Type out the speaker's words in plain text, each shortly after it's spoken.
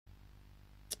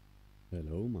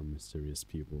Hello my mysterious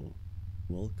people,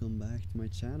 welcome back to my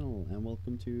channel and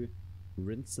welcome to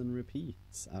Rinse and Repeat,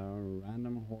 our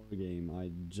random horror game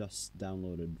I just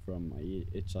downloaded from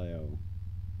itch.io.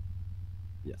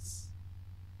 Yes,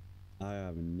 I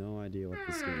have no idea what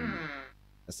this game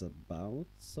is about,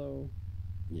 so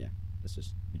yeah, let's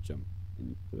just jump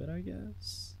into it I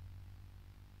guess.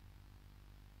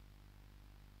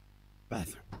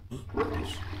 Bathroom.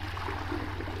 Gosh.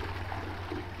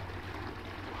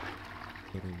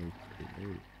 Okay, I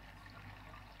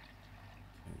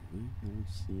don't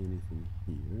see anything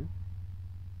here.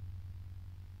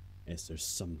 Is there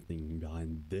something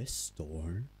behind this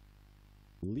door?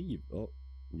 Leave. Oh,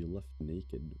 you left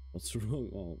naked. What's wrong?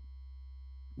 Oh,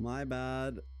 my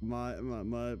bad. My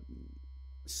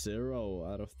 0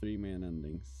 out of 3 main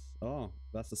endings. Oh,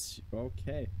 that's a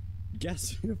okay.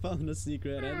 Guess you found a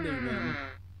secret ending then.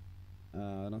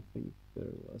 I don't think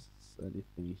there was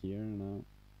anything here. No.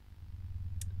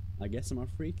 I guess I'm a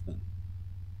freak then.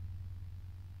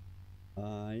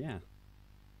 Yeah.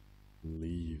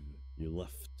 Leave. You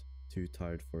left. Too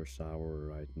tired for a shower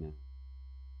right now.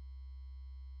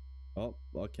 Oh,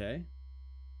 okay.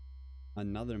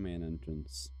 Another main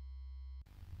entrance.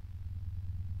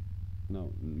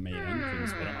 No, main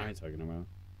entrance? What am I talking about?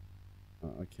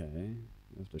 Okay.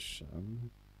 You have to shove.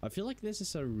 I feel like this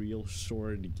is a real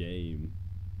short game.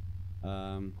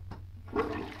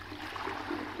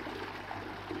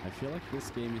 I feel like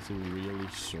this game is really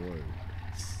short.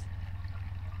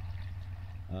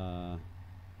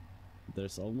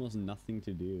 There's almost nothing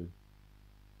to do.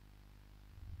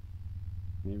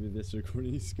 Maybe this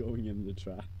recording is going in the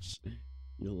trash.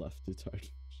 You left it hard.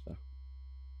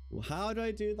 Well, how do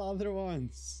I do the other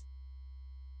ones?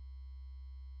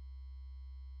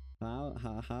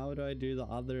 How do I do the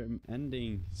other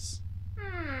endings?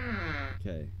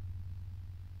 Okay.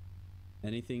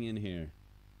 Anything in here?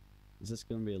 Is this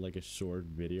gonna be like a short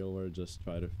video or just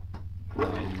try to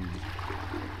find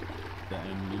the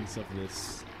endings of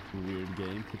this weird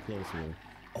game to close with?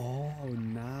 Oh,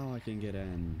 now I can get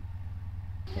in.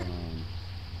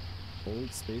 Hold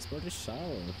spacebar to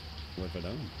shower. What if I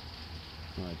don't?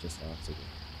 Oh, I just opted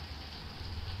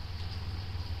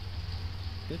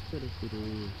it.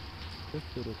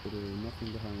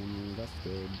 Nothing behind me, that's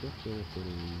good.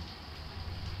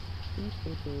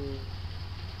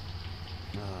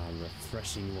 Ah,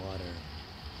 refreshing water.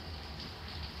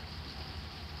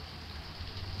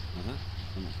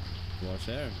 Wash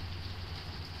hair.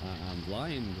 I'm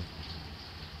blind.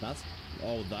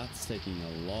 Oh, that's taking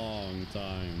a long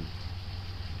time.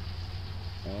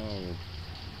 Oh.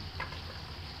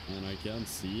 And I can't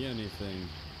see anything.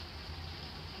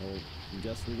 Well,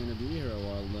 guess we're gonna be here a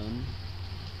while then.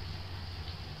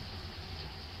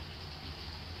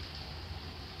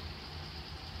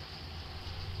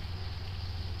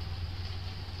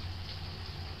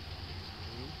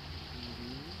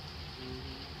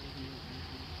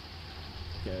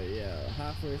 Okay, yeah,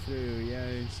 halfway through,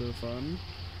 yay, so fun.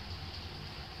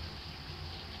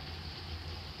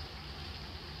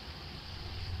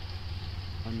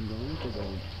 I'm going to go.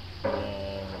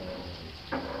 Whoa.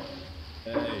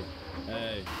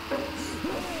 Hey.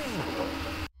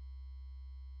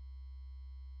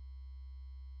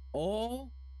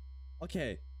 Oh.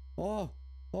 Okay. Oh.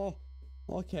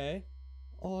 Okay.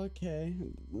 Okay.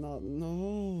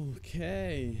 No.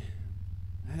 Okay.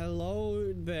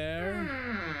 Hello there.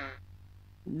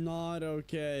 Not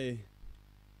okay.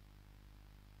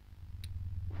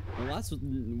 Well, that's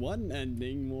one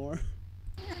ending more.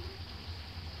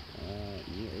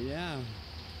 Yeah.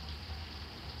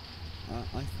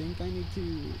 I think I need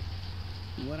to.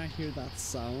 When I hear that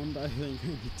sound, I think I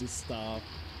need to stop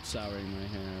showering my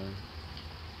hair.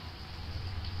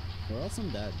 Or else I'm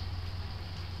dead.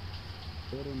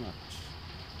 Pretty much.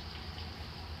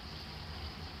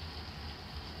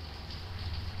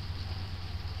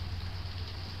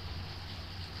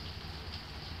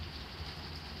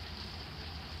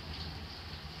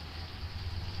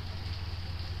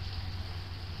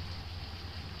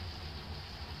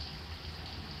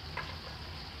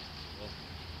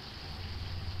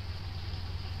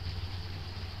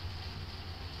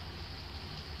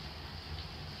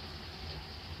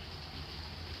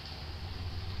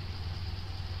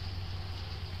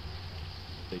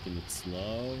 Taking it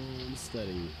slow and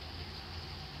steady.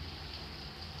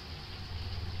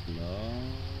 Slow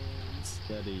and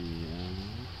steady.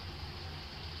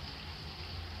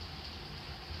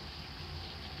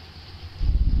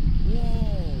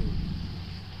 Whoa!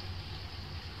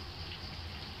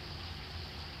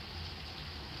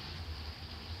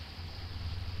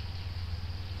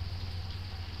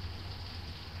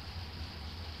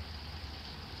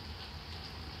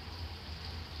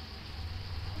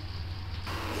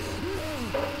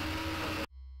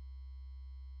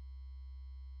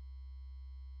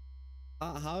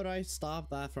 how do I stop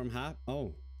that from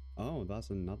oh, that's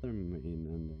another main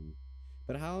ending.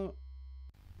 But how?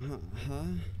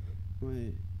 Huh?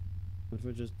 Wait. What if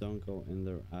I just don't go in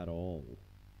there at all?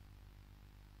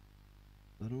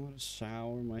 I don't want to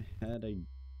shower my head.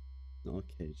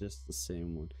 Okay, just the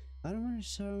same one. I don't want to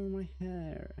shower my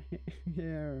hair.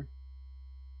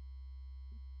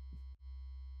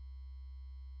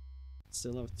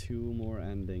 Still have 2 more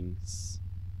endings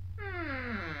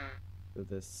to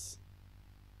this.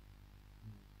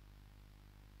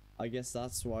 I guess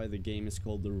that's why the game is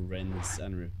called the rinse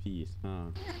and repeat,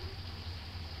 huh?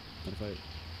 What if I...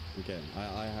 Okay,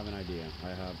 I have an idea. I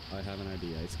have an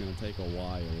idea. It's gonna take a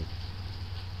while,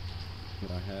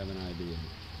 but I have an idea.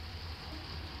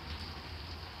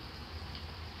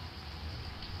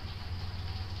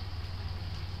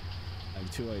 I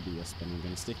have 2 ideas, but I'm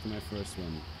gonna stick to my first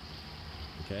one.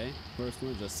 Okay? First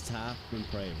one, just tap and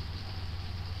pray.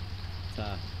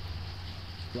 Tap.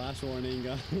 Flash warning,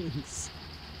 guys.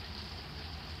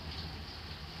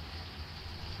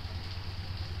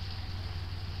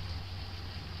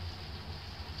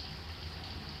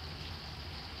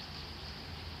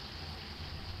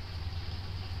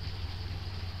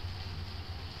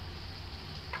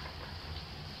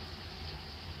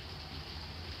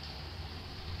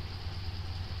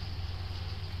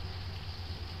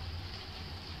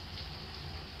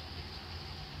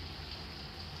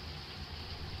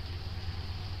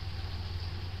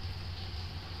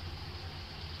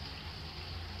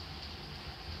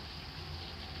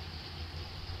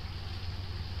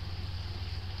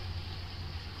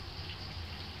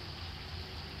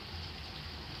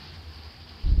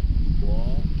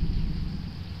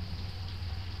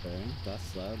 Okay,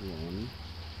 that's that one.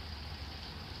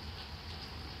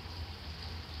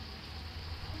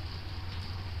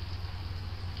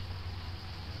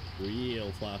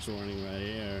 Real flash warning right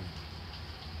here.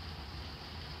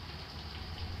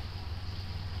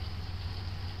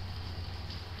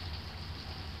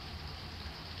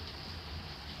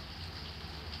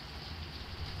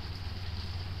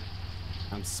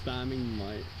 I'm spamming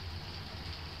my...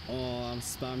 Oh, I'm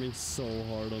spamming so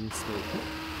hard on still.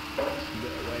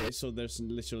 Wait, so there's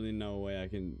literally no way I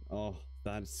can... Oh,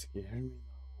 that scared me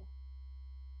though.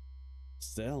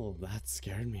 Still, that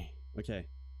scared me. Okay.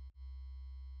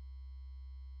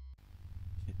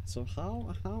 So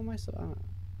how am I so...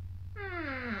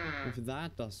 if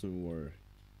that doesn't work...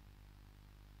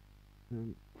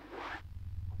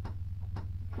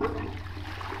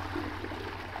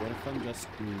 what if I'm just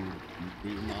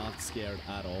not scared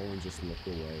at all and just look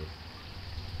away?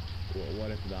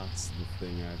 What if that's the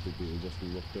thing I have to do? Just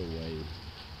look away.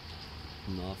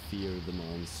 Not fear the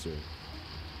monster.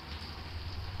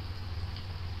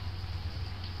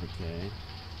 Okay.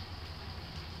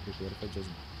 What if I just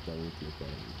don't look at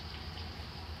him?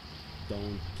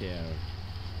 Don't care.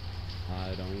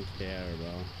 I don't care,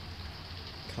 bro.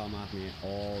 Come at me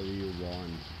all you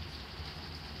want.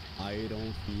 I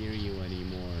don't fear you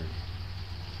anymore.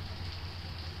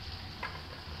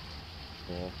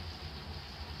 Oh.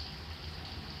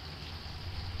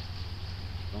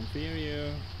 Don't fear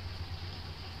you.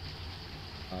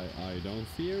 I don't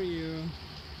fear you.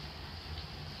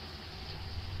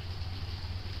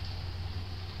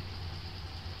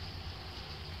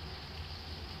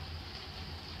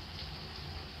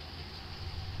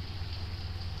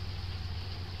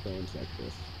 Don't check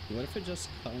this. What if it just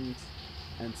comes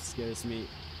and scares me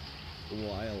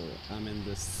while I'm in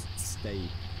this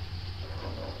state?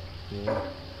 Oh,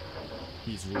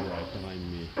 he's right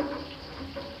behind me.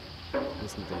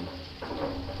 Isn't he?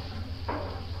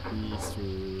 He's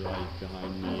right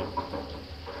behind me.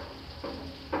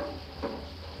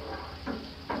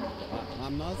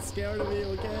 I'm not scared of you,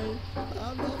 okay?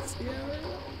 I'm not scared.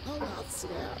 I'm not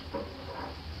scared.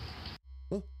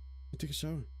 Oh, I took a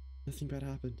shower. Nothing bad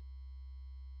happened.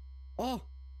 Oh,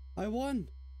 I won.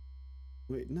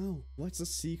 Wait, no. What's the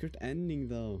secret ending,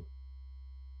 though?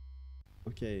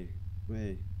 Okay,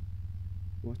 wait.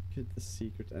 What could the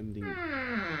secret ending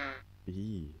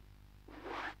be?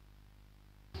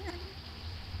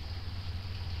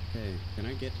 Okay, can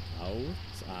I get out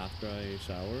after I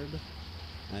showered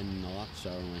and not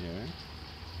shower my hair?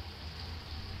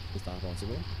 Is that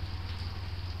possible?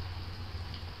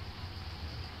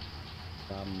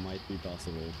 That might be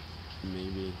possible.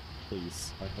 Maybe.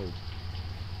 Please. I hope.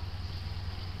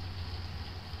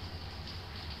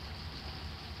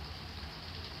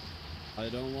 I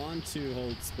don't want to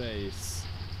hold space.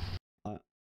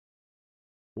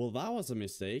 Well, that was a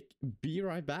mistake. Be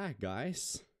right back,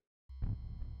 guys.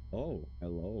 Oh,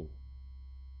 hello.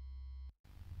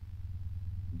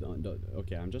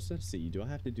 Okay, I'm just gonna see. Do I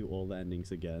have to do all the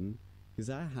endings again? Because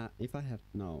if I have,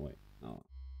 no, wait, no.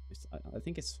 I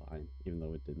think it's fine, even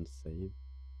though it didn't save.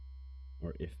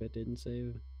 Or if it didn't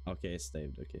save. Okay, it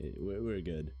saved, okay, we're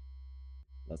good.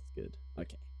 That's good,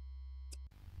 okay.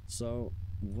 So,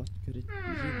 what could it be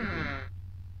then?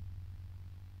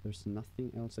 There's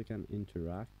nothing else I can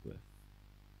interact with.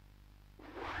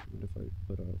 What if I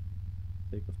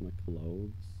take off my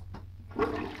clothes?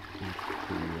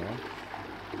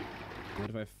 What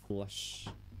if I flush?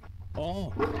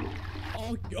 Oh!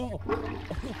 Oh! Oh!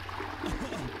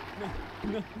 No!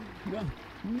 No! No!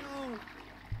 No!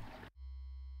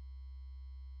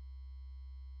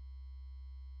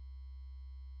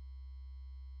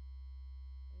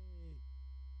 Hey!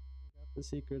 I got the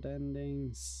secret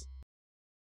endings.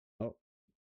 Oh.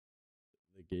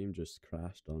 The game just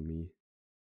crashed on me.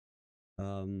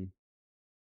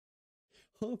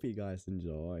 Hope you guys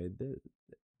enjoyed.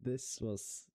 This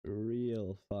was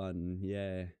real fun.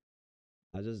 Yeah.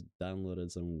 I just downloaded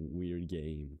some weird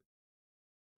game.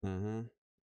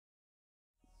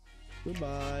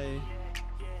 Goodbye.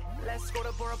 Let's go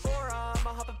to Bora Bora.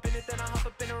 I'ma hop up in it, then I hop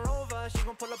up in her Rover. She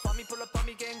gon' pull up on me,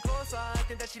 getting closer. I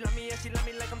think that she love me, yeah, she love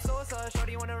me like I'm Sosa.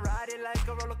 Shorty wanna ride it like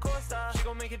a roller coaster. She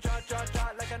gon' make it drop, drop,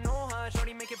 drop.